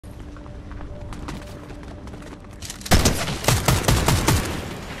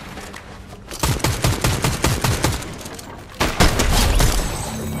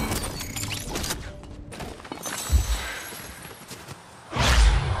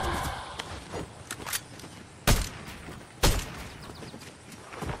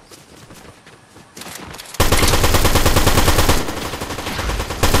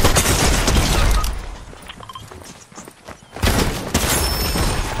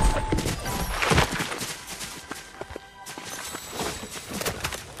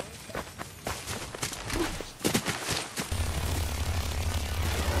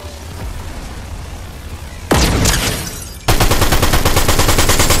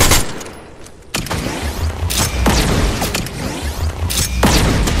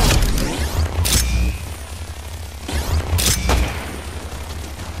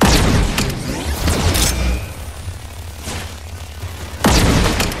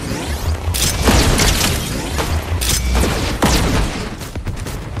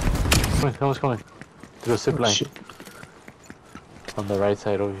Someone's coming. Through a zip line. Shit. On the right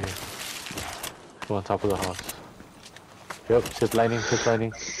side over here. Go on top of the house. Yep, zip lining.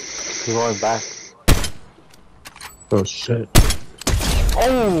 He's going back. Oh shit.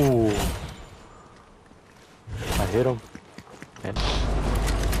 Oh! I hit him. And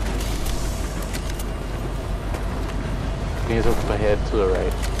he's up ahead to the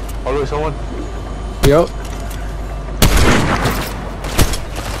right. Oh, look, someone. Yep.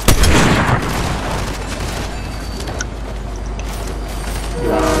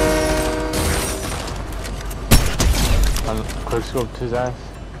 Quick scope to his ass.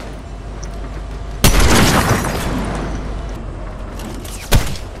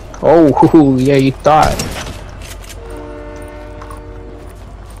 Oh, yeah, you thought.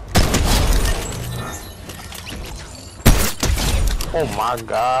 Oh my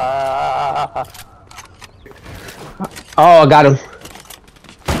god. Oh, I got him.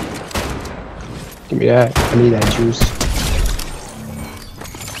 Give me that. I need that juice.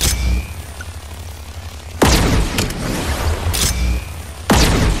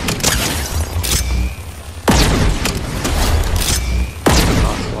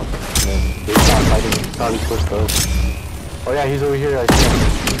 Oh yeah, he's over here. I see him.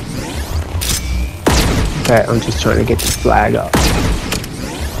 Okay, I'm just trying to get the flag up.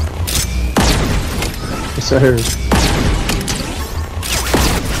 Yes, sir.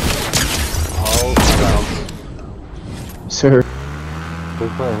 Oh, I got him. Sir.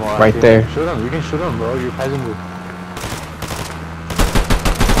 Right there. Shoot him. You can shoot him, bro. You're passenger.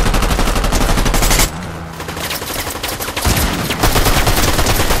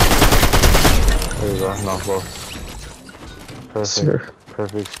 There you go. No, both. Perfect. Sir.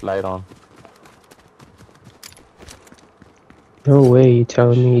 Perfect slide on. No way, you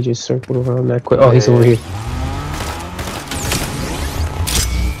telling me he just circled around that quick? Oh, he's over here. He's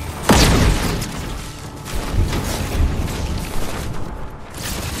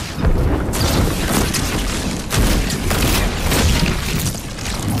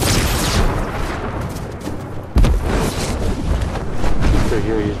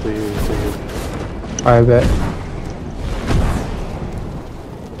still here. I bet.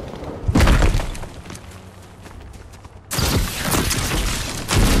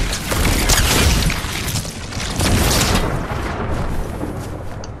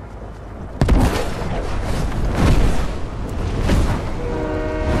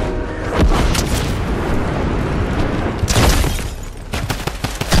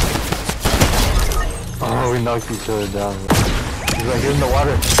 Oh, we knocked each other down. He's right here in the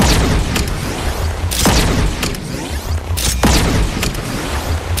water.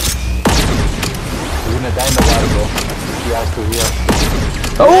 He's gonna die in the water, bro. He has to.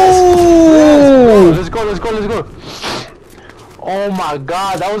 Oh! Yes, bro, let's go. Oh my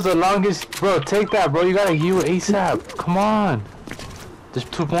god, that was the longest. Bro, take that, bro. You gotta heal ASAP. Come on. There's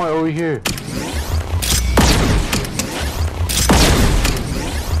 2 more over here.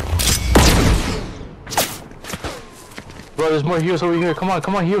 Bro, there's more heals over here. Come on,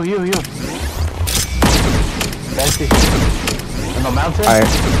 heal. That's it. On the mountain? Alright.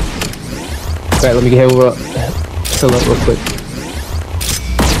 Alright, let me get heal up real quick.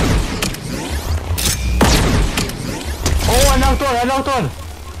 Oh, I knocked one.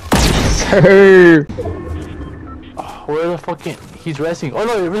 Sir. Oh, where the fucking... He's resting. Oh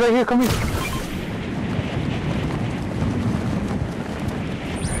no, he's right here, come here.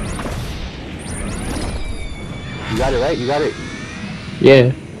 You got it, right? You got it.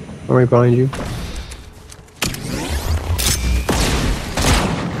 Yeah. I'm right behind you.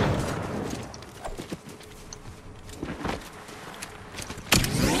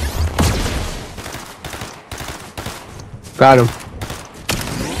 Got him.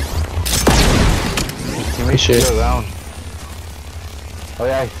 His teammates Shit. still around. Oh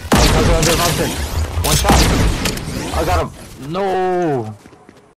yeah, I was under the mountain. One shot. I got him. No.